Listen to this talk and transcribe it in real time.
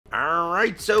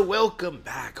Alright, so welcome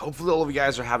back. Hopefully all of you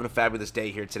guys are having a fabulous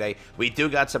day here today. We do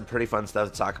got some pretty fun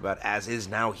stuff to talk about, as is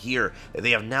now here.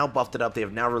 They have now buffed it up. They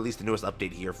have now released the newest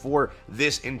update here for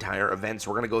this entire event.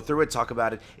 So we're going to go through it, talk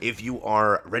about it. If you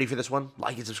are ready for this one,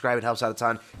 like and subscribe. It helps out a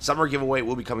ton. Summer giveaway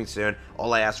will be coming soon.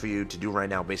 All I ask for you to do right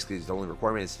now, basically, is the only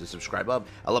requirement is to subscribe up.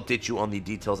 I'll update you on the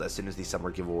details as soon as the summer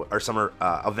giveaway or summer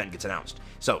event gets announced.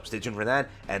 So stay tuned for that.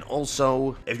 And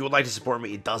also, if you would like to support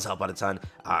me, it does help out a ton.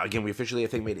 Again, we officially, I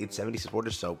think, made 870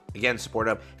 supporters, so again, support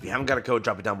up. If you haven't got a code,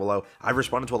 drop it down below. I've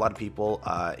responded to a lot of people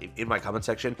in my comment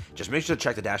section. Just make sure to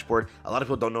check the dashboard. A lot of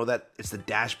people don't know that it's the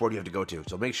dashboard you have to go to,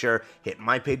 so make sure hit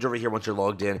my page over here once you're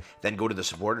logged in, then go to the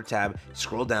supporter tab,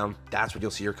 scroll down. That's where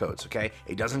you'll see your codes. Okay,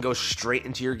 it doesn't go straight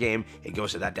into your game, it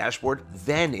goes to that dashboard,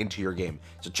 then into your game.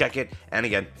 So check it, and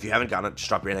again, if you haven't gotten it, just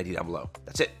drop your NID down below.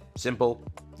 That's it. Simple.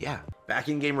 Yeah, back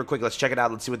in game real quick. Let's check it out.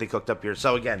 Let's see what they cooked up here.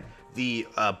 So again, the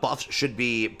buffs should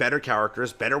be better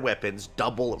characters, better weapons,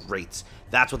 double rates.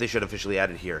 That's what they should officially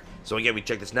added here. So again, we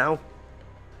check this now.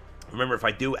 Remember, if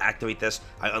I do activate this,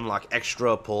 I unlock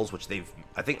extra pulls, which they've,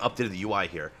 I think, updated the UI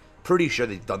here. Pretty sure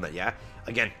they've done that, yeah?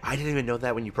 Again, I didn't even know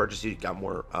that when you purchased it, you got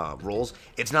more rolls.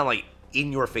 It's not like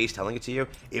in your face telling it to you.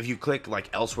 If you click like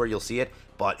elsewhere, you'll see it,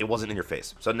 but it wasn't in your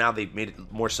face. So now they've made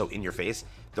it more so in your face.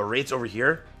 The rates over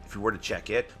here, if you were to check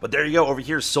it, but there you go. Over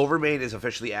here, Silvermane is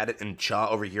officially added, and Cha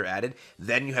over here added.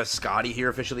 Then you have Scotty here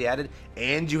officially added,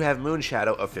 and you have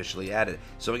Moonshadow officially added.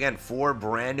 So again, 4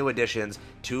 brand new additions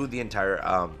to the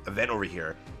entire event over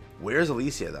here. Where's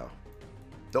Alicia though?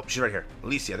 Nope, she's right here.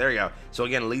 Alicia, there you go. So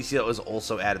again, Alicia is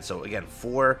also added. So again,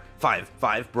 5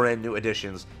 brand new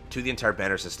additions to the entire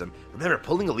banner system. Remember,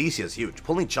 pulling Alicia is huge.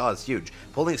 Pulling Cha is huge.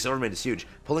 Pulling Silvermane is huge.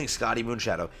 Pulling Scotty,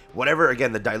 Moonshadow, whatever.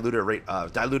 Again, the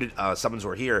diluted summons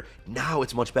were here. Now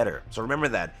it's much better. So remember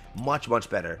that, much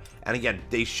better. And again,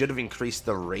 they should have increased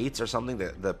the rates or something,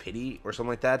 the pity or something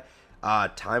like that.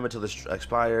 Time until this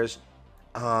expires.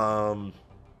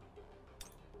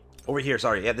 Over here,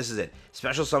 sorry, yeah, this is it.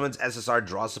 Special summons SSR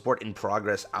draw support in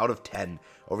progress out of 10.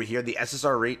 Over here, the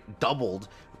SSR rate doubled,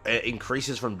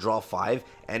 increases from draw 5,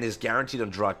 and is guaranteed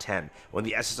on draw 10. When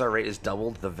the SSR rate is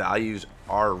doubled, the values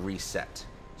are reset.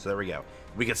 So there we go.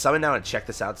 We can summon now and check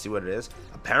this out, see what it is.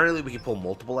 Apparently, we can pull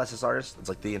multiple SSRs. It's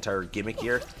like the entire gimmick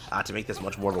here to make this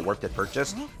much more of a worth it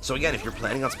purchase. So again, if you're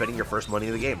planning on spending your first money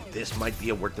in the game, this might be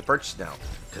a worth it purchase now.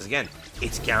 Because again,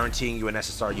 it's guaranteeing you an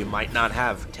SSR you might not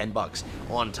have, 10 bucks.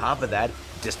 On top of that,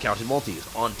 discounted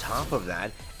multis. On top of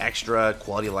that, extra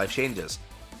quality of life changes.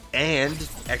 And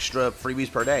extra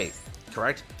freebies per day.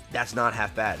 Correct? That's not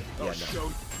half bad. Yeah,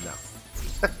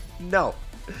 no.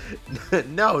 No.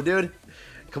 No, dude.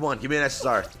 Come on, give me an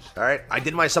SSR. Alright? I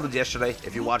did my summons yesterday.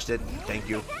 If you watched it, thank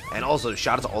you. And also,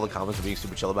 shout out to all the comments for being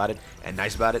super chill about it and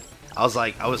nice about it. I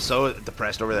was so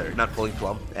depressed over there, not pulling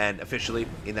Plum. And officially,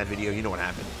 in that video, you know what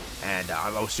happened. And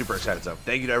I was super excited. So,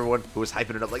 thank you to everyone who was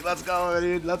hyping it up. Like, let's go,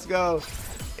 dude, let's go.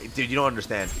 Dude, you don't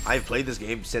understand. I've played this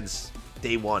game since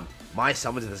day 1. My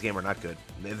summons in this game are not good.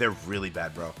 They're really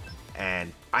bad, bro.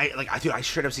 And I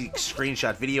straight up see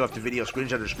screenshot, video after video,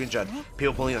 screenshot after screenshot,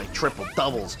 people pulling like triple,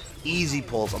 doubles, easy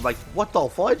pulls. I'm like, what the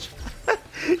fudge?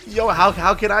 Yo,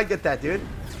 how can I get that, dude?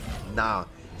 Nah,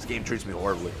 this game treats me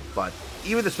horribly. But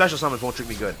even the special summons won't treat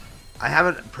me good. I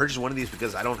haven't purchased one of these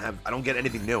because I don't get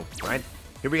anything new, right?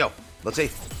 Here we go. Let's see.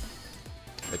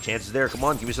 The chance is there. Come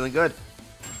on, give me something good.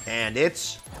 And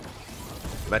it's...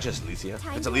 I bet you it's Alicia.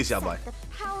 If it's Alicia, I'll buy. The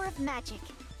power of magic.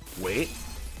 Wait.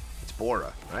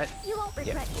 Bora, right? You won't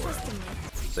regret trusting me.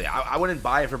 So yeah, I wouldn't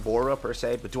buy it for Bora per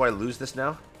se, but do I lose this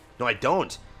now? No, I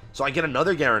don't. So I get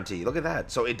another guarantee. Look at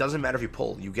that. So it doesn't matter if you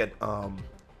pull. You get an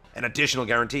additional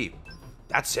guarantee.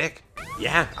 That's sick.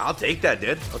 Yeah, I'll take that,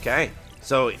 dude. Okay.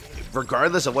 So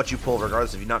regardless of what you pull,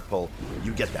 regardless if you not pull,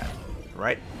 you get that,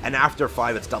 right? And after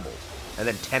 5, it's doubled. And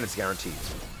then 10, it's guaranteed.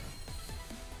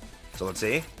 So let's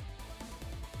see.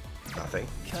 Nothing.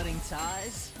 Cutting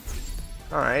ties?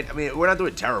 Alright, I mean, we're not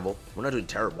doing terrible. We're not doing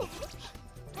terrible.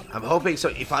 I'm hoping, so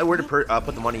if I were to put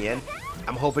the money in,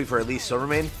 I'm hoping for at least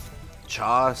Silvermane,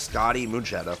 Cha, Scotty,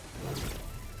 Moonshadow.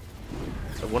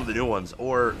 So one of the new ones.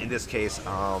 Or, in this case,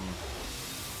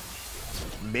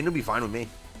 Min would be fine with me.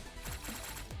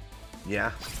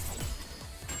 Yeah.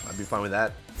 I'd be fine with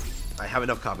that. I have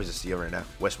enough copies of Steel right now.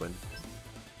 Westwind.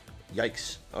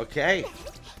 Yikes. Okay.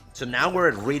 So now we're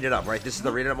at rated up, right? This is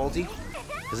the rated up multi?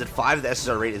 Because at 5, the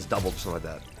SSR rate is doubled, something like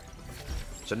that.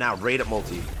 So now, rate up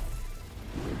multi.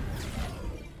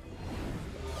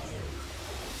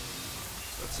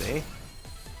 Let's see.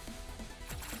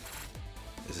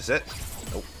 Is this it?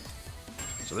 Nope.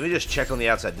 So let me just check on the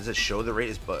outside. Does it show the rate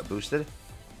is boosted?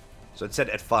 So it said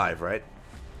at 5, right?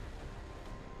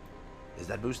 Is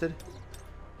that boosted?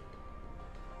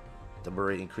 Double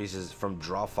rate increases from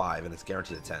draw 5, and it's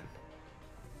guaranteed at 10.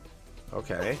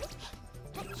 Okay.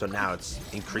 So now it's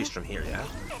increased from here, yeah?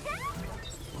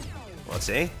 Let's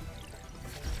see.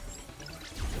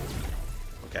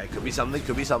 Okay, could be something,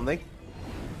 could be something.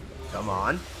 Come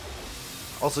on.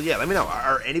 Also, yeah, let me know.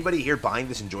 Are anybody here buying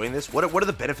this, enjoying this? What are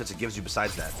the benefits it gives you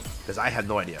besides that? Because I have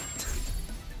no idea.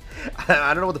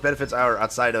 I don't know what the benefits are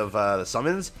outside of the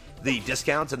summons, the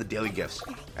discounts, and the daily gifts.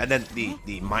 And then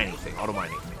the mining thing, auto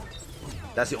mining.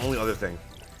 That's the only other thing.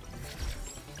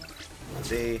 Let's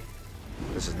see.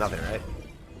 This is nothing, right?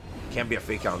 Can't be a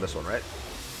fake out on this one, right?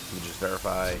 Let me just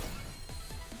verify.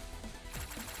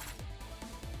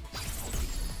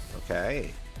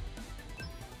 Okay.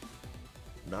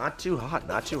 Not too hot,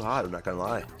 not too hot, I'm not gonna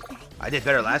lie. I did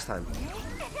better last time.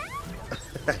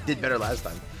 I did better last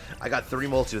time. I got 3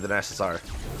 multi with an SSR.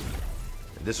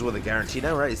 This is with a guarantee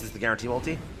now, right? Is this the guarantee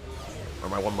multi? Or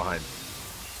am I one behind?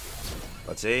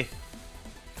 Let's see.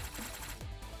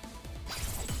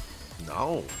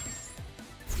 No.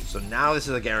 So now this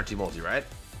is a guarantee multi, right?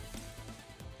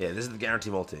 Yeah, this is the guarantee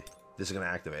multi. This is gonna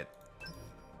activate.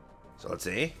 So let's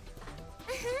see.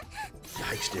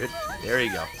 Yikes, dude. There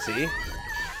you go. See?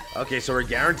 Okay, so we're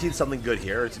guaranteed something good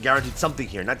here. It's guaranteed something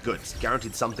here, not good. It's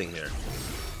guaranteed something here.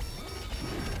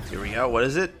 Here we go. What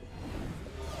is it?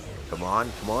 Come on,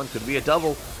 come on. Could it be a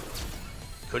double?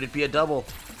 Could it be a double?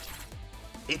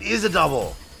 It is a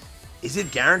double. Is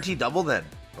it guaranteed double then?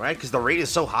 Right? Because the rate is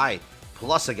so high.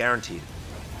 Plus a guaranteed.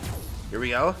 Here we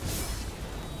go.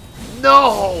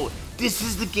 No! This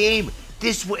is the game.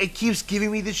 It keeps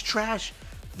giving me this trash.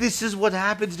 This is what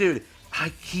happens, dude.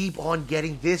 I keep on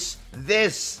getting this.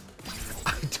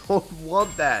 I don't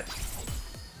want that.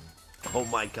 Oh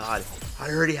my god. I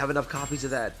already have enough copies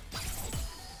of that.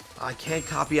 I can't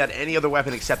copy out any other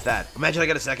weapon except that. Imagine I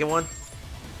get a second one.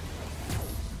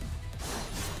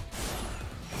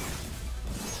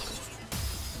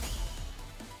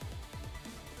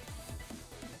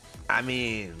 I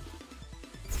mean...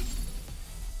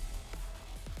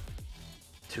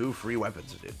 2 free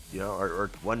weapons, dude. You know, or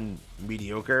 1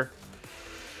 mediocre.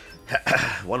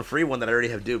 1 free, 1 that I already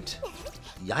have duped.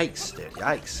 Yikes, dude.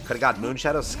 Yikes. Could have got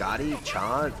Moonshadow, Scotty,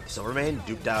 Chan, Silvermane,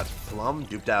 duped out Plum,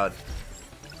 duped out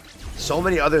so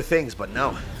many other things, but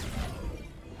no.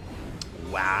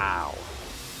 Wow.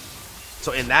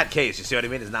 So in that case, you see what I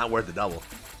mean? It's not worth the double.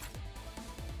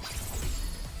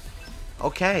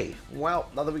 Okay. Well,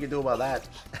 nothing we can do about that.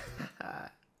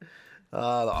 The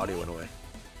audio went away.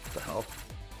 What the hell?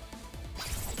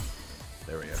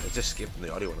 There we go. It just skipped and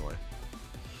the audio went away.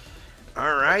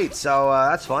 Alright, so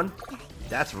that's fun.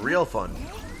 That's real fun.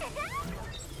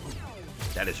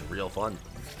 That is real fun.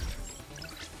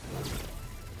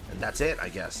 And that's it, I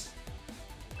guess.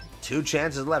 2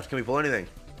 chances left. Can we pull anything?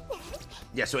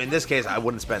 Yeah, so in this case, I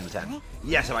wouldn't spend the 10.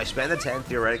 Yes, if I spend the 10,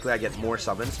 theoretically, I get more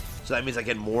summons. So that means I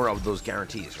get more of those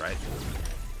guarantees, right?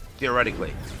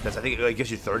 Theoretically. Because I think it gives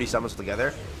you 30 summons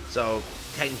together. So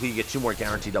technically, you get 2 more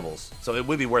guaranteed doubles. So it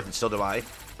would be worth it still to buy,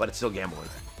 but it's still gambling.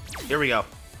 Here we go.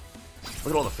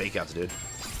 Look at all the fake outs, dude.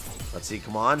 Let's see,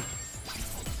 come on.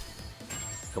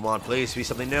 Come on, please, be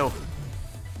something new.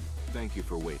 Thank you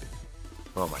for waiting.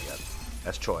 Oh my god.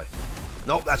 That's Troy.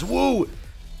 Nope, that's Woo!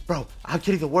 Bro, I'm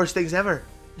getting the worst things ever.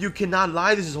 You cannot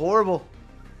lie, this is horrible.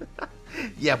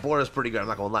 Yeah, Bora's pretty good, I'm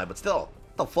not gonna lie, but still,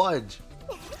 the fudge.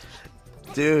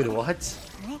 Dude, what?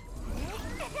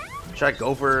 Should I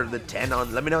go for the 10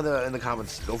 on... Let me know in the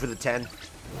comments. Go for the 10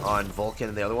 on Vulcan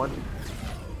and the other one.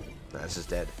 Nah, this is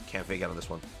dead. Can't fake out on this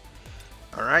one.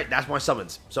 Alright, that's my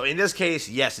summons. So in this case,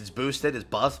 yes, it's boosted, it's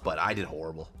buffed, but I did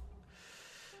horrible.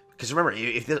 Because remember,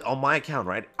 if this, on my account,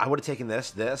 right, I would have taken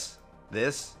this, this,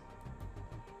 this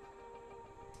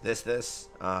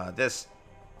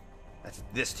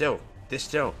too,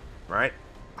 right?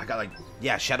 I got like,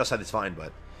 yeah, Shadow Side is fine,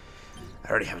 but I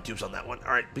already have dupes on that one.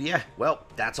 Alright, but yeah, well,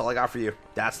 that's all I got for you.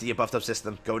 That's the buffed up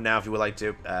system. Go now if you would like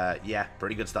to. Yeah,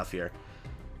 pretty good stuff here.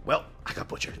 Well, I got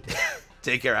butchered.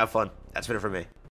 Take care, have fun. That's been it for me.